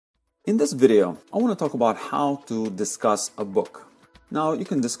In this video, I want to talk about how to discuss a book. Now, you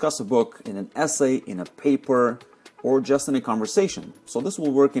can discuss a book in an essay, in a paper, or just in a conversation. So this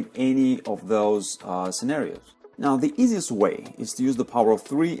will work in any of those scenarios. Now, the easiest way is to use the power of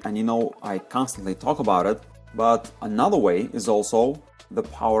three, and you know I constantly talk about it, but another way is also the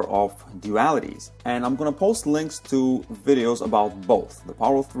power of dualities. And I'm going to post links to videos about both, the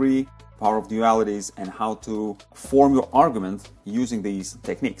power of three, power of dualities, and how to form your argument using these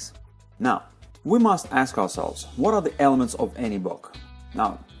techniques. Now, we must ask ourselves, what are the elements of any book?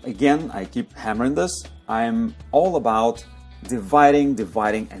 Now, again, I keep hammering this. I'm all about dividing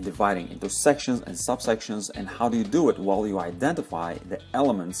into sections and subsections, and how do you do it? Well, you identify the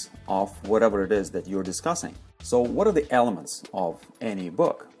elements of whatever it is that you're discussing. So what are the elements of any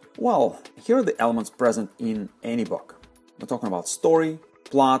book? Well, here are the elements present in any book. We're talking about story,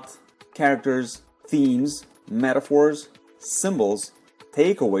 plot, characters, themes, metaphors, symbols,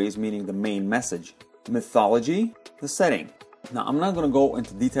 takeaways, meaning the main message, mythology, the setting. Now, I'm not going to go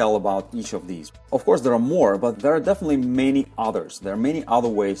into detail about each of these. Of course, there are more, but there are definitely many others. There are many other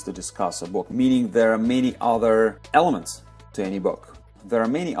ways to discuss a book, meaning there are many other elements to any book. There are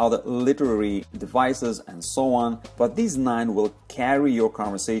many other literary devices and so on, but these 9 will carry your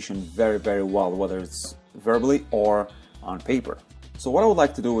conversation very, very well, whether it's verbally or on paper. So what I would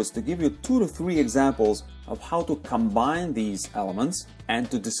like to do is to give you 2 to 3 examples of how to combine these elements and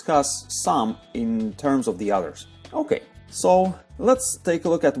to discuss some in terms of the others. Okay, so let's take a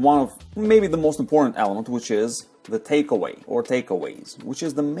look at one of maybe the most important element, which is the takeaway or takeaways, which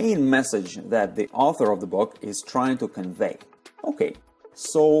is the main message that the author of the book is trying to convey. Okay,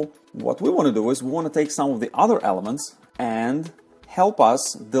 so what we want to do is we want to take some of the other elements and help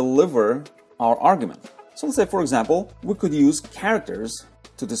us deliver our argument. So let's say, for example, we could use characters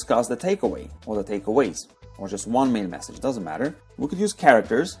to discuss the takeaway or the takeaways, or just one main message, doesn't matter. We could use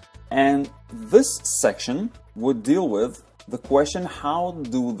characters, and this section would deal with the question, how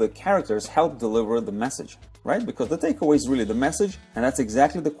do the characters help deliver the message, right? Because the takeaway is really the message, and that's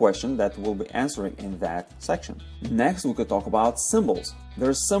exactly the question that we'll be answering in that section. Next, we could talk about symbols.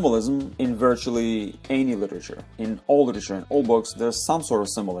 There's symbolism in virtually any literature. In all literature, in all books, there's some sort of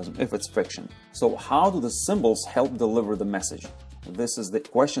symbolism if it's fiction. So how do the symbols help deliver the message? This is the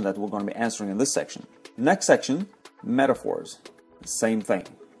question that we're going to be answering in this section. Next section, metaphors. Same thing.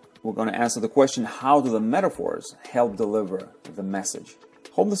 We're going to answer the question, how do the metaphors help deliver the message?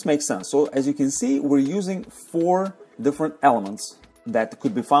 Hope this makes sense. So as you can see, we're using 4 different elements that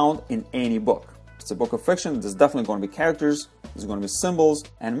could be found in any book. It's a book of fiction. There's definitely going to be characters, there's going to be symbols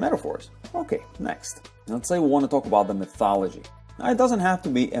and metaphors. Okay, next. Let's say we want to talk about the mythology. Now, it doesn't have to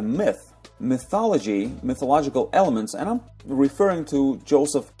be a myth. Mythology, mythological elements, and I'm referring to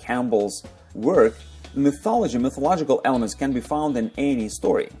Joseph Campbell's work. Mythology, mythological elements can be found in any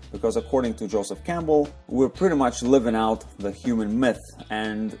story, because according to Joseph Campbell, we're pretty much living out the human myth,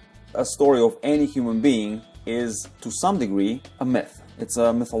 and a story of any human being is, to some degree, a myth. It's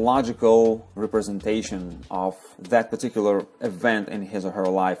a mythological representation of that particular event in his or her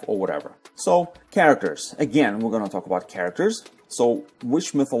life or whatever. So, characters. Again, we're going to talk about characters. So,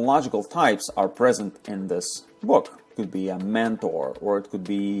 which mythological types are present in this book? It could be a mentor, or it could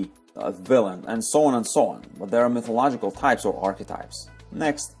be a villain, and so on and so on. But there are mythological types or archetypes.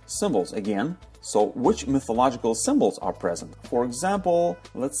 Next, symbols again. So which mythological symbols are present? For example,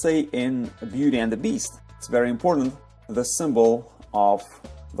 let's say in Beauty and the Beast, it's very important, the symbol of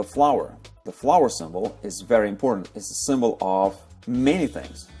the flower. The flower symbol is very important. It's a symbol of many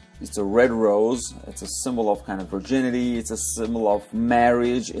things. It's a red rose, it's a symbol of kind of virginity, it's a symbol of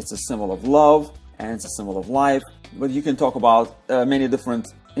marriage, it's a symbol of love, and it's a symbol of life. But you can talk about many different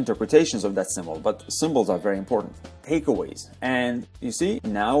interpretations of that symbol, but symbols are very important. Takeaways. And you see,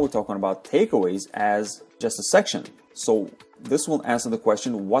 now we're talking about takeaways as just a section. So this will answer the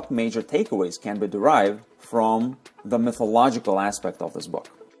question, what major takeaways can be derived from the mythological aspect of this book?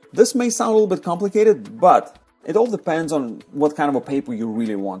 This may sound a little bit complicated, but it all depends on what kind of a paper you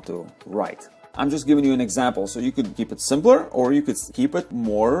really want to write. I'm just giving you an example, so you could keep it simpler or you could keep it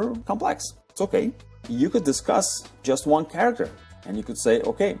more complex. It's okay. You could discuss just one character. And you could say,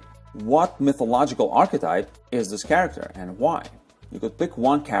 okay, what mythological archetype is this character and why? You could pick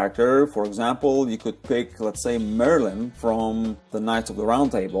one character. For example, you could pick, let's say, Merlin from the Knights of the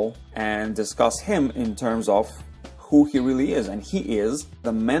Round Table and discuss him in terms of who he really is. And he is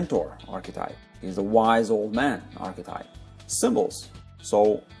the mentor archetype. He's the wise old man archetype. Symbols.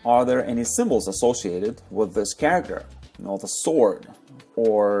 So are there any symbols associated with this character? You know, the sword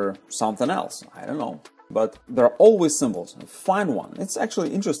or something else. I don't know. But there are always symbols. Find one. It's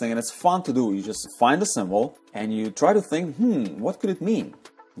actually interesting and it's fun to do. You just find a symbol and you try to think, what could it mean?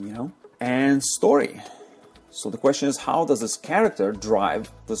 and story. So the question is, how does this character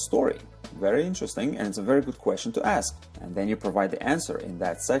drive the story? Very interesting, and it's a very good question to ask. And then you provide the answer in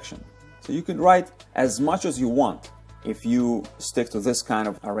that section. So you can write as much as you want if you stick to this kind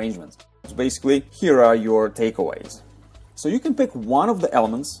of arrangement. So basically, here are your takeaways. So you can pick one of the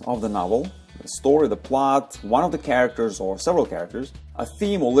elements of the novel, the story, the plot, one of the characters or several characters, a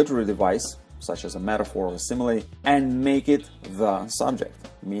theme or literary device, such as a metaphor or a simile, and make it the subject,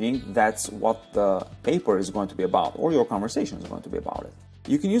 meaning that's what the paper is going to be about, or your conversation is going to be about it.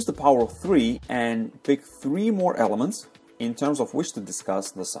 You can use the power of 3 and pick 3 more elements in terms of which to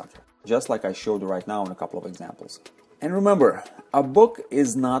discuss the subject, just like I showed you right now in a couple of examples. And remember, a book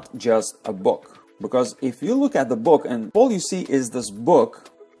is not just a book, because if you look at the book and all you see is this book,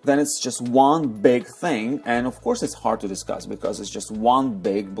 then it's just one big thing, and of course it's hard to discuss because it's just one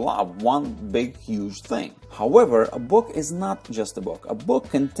big blob, one big huge thing. However, a book is not just a book. A book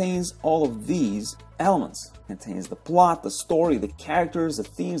contains all of these elements. It contains the plot, the story, the characters, the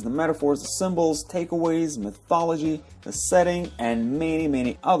themes, the metaphors, the symbols, takeaways, mythology, the setting, and many,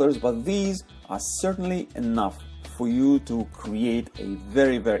 many others, but these are certainly enough for you to create a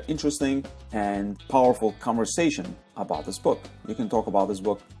very, very interesting and powerful conversation about this book. You can talk about this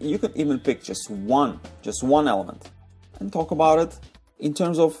book. You can even pick just one element and talk about it in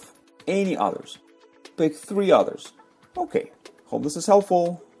terms of any others. Pick 3 others. Okay, hope this is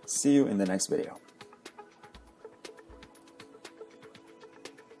helpful. See you in the next video.